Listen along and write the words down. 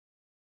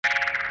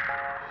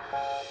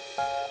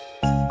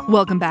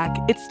Welcome back.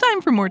 It's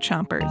time for more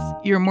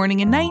Chompers, your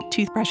morning and night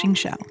toothbrushing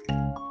show.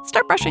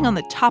 Start brushing on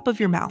the top of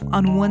your mouth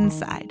on one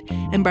side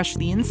and brush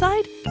the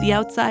inside, the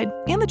outside,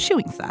 and the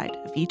chewing side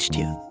of each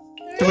tooth.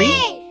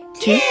 3,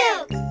 2,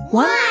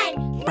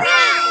 1, brush!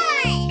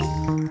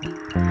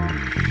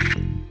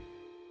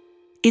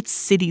 It's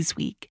Cities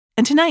Week,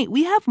 and tonight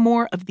we have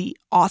more of the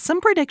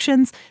awesome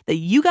predictions that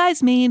you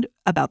guys made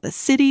about the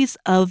cities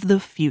of the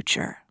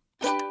future.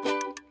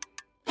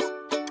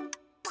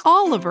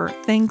 Oliver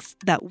thinks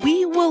that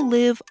we will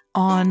live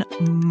on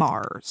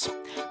Mars.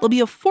 There'll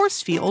be a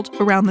force field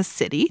around the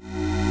city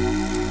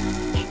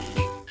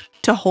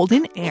to hold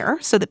in air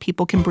so that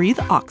people can breathe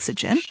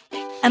oxygen.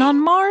 And on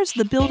Mars,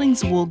 the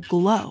buildings will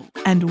glow,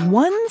 and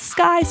one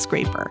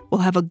skyscraper will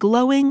have a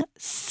glowing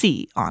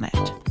C on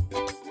it.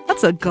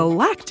 That's a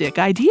galactic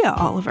idea,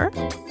 Oliver.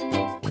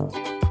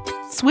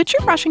 Switch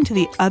your brushing to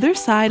the other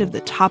side of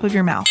the top of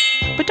your mouth,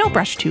 but don't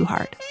brush too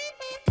hard.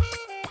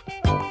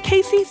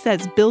 Casey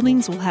says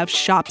buildings will have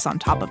shops on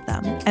top of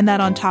them, and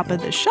that on top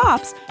of the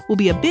shops will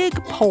be a big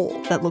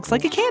pole that looks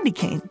like a candy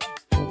cane.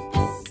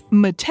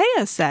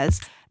 Matea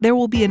says there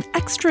will be an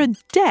extra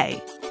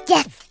day.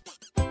 Yes.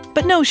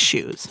 But no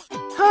shoes.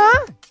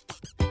 Huh?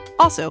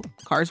 Also,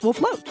 cars will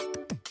float.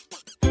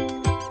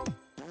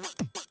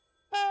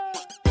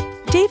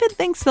 David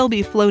thinks there'll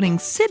be floating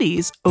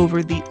cities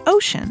over the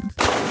ocean.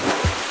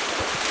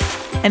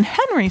 And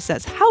Henry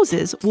says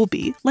houses will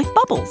be like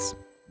bubbles.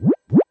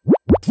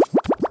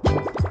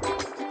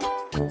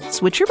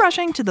 Switch your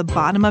brushing to the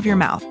bottom of your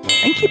mouth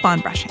and keep on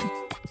brushing.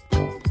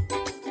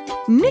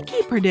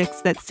 Nikki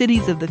predicts that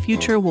cities of the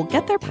future will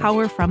get their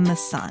power from the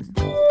sun.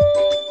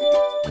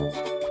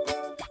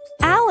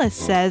 Alice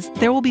says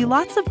there will be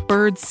lots of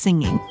birds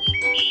singing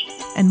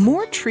and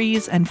more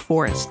trees and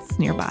forests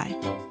nearby.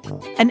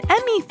 And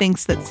Emmy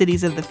thinks that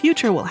cities of the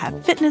future will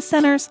have fitness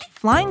centers,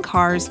 flying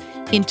cars,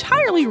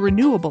 entirely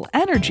renewable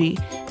energy,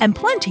 and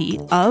plenty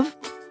of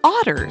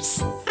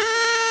otters.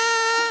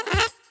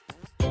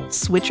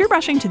 Switch your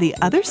brushing to the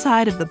other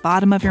side of the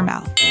bottom of your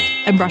mouth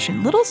and brush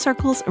in little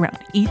circles around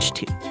each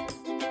tooth.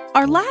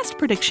 Our last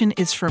prediction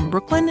is from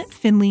Brooklyn,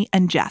 Finley,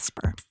 and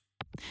Jasper.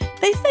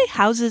 They say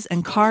houses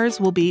and cars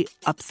will be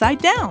upside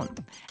down,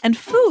 and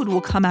food will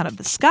come out of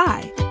the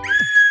sky.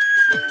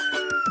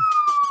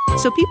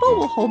 So people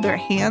will hold their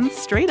hands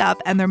straight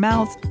up and their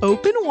mouths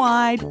open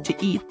wide to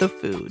eat the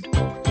food.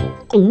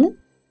 Ooh.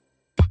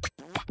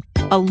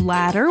 A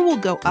ladder will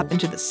go up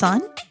into the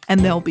sun, and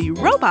there'll be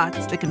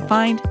robots that can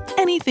find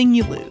anything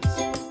you lose.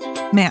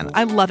 Man,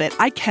 I love it.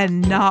 I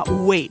cannot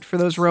wait for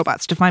those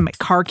robots to find my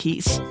car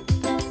keys.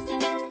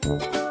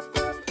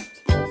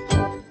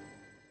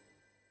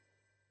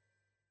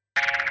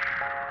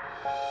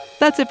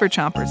 That's it for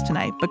Chompers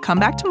tonight, but come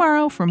back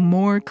tomorrow for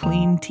more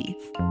clean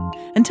teeth.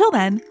 Until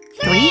then,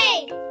 3,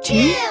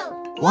 2,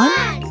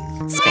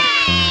 1, spit.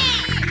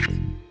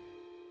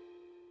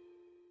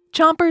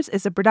 Chompers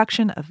is a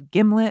production of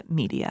Gimlet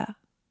Media.